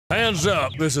Hands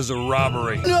up, this is a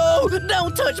robbery. No,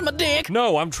 don't touch my dick.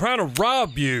 No, I'm trying to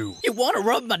rob you. You want to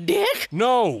rub my dick?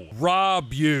 No,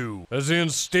 rob you. As in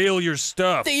steal your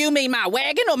stuff. Do you mean my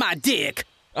wagon or my dick?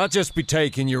 I'll just be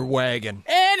taking your wagon.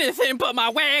 Anything but my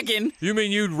wagon. You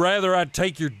mean you'd rather I'd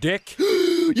take your dick?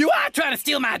 You are trying to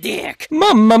steal my dick.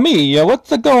 Mamma mia,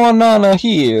 what's going on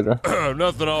here?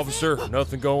 Nothing, officer.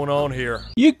 Nothing going on here.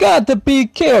 You gotta be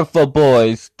careful,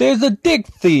 boys. There's a dick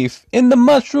thief in the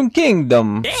Mushroom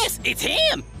Kingdom. Yes, it's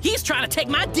him. He's trying to take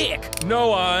my dick.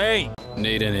 No, I ain't.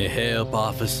 Need any help,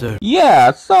 officer?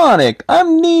 Yeah, Sonic, I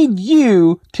need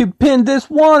you to pin this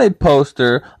wanted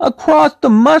poster across the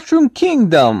Mushroom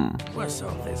Kingdom. What's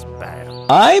all this battle?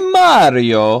 I,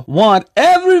 Mario, want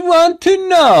everyone to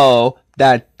know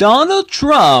that Donald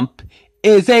Trump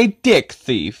is a dick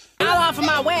thief. I'll offer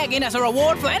my wagon as a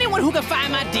reward for anyone who can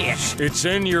find my dick. It's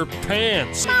in your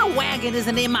pants. My wagon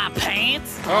isn't in my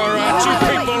pants. All right,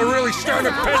 you people are really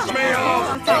starting to piss me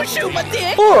off. Don't shoot my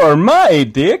dick. Or my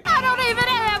dick. I don't even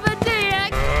have a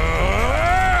dick.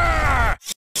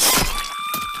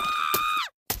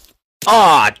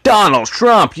 Aw, Donald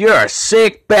Trump, you're a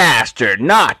sick bastard.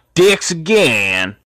 Not dicks again.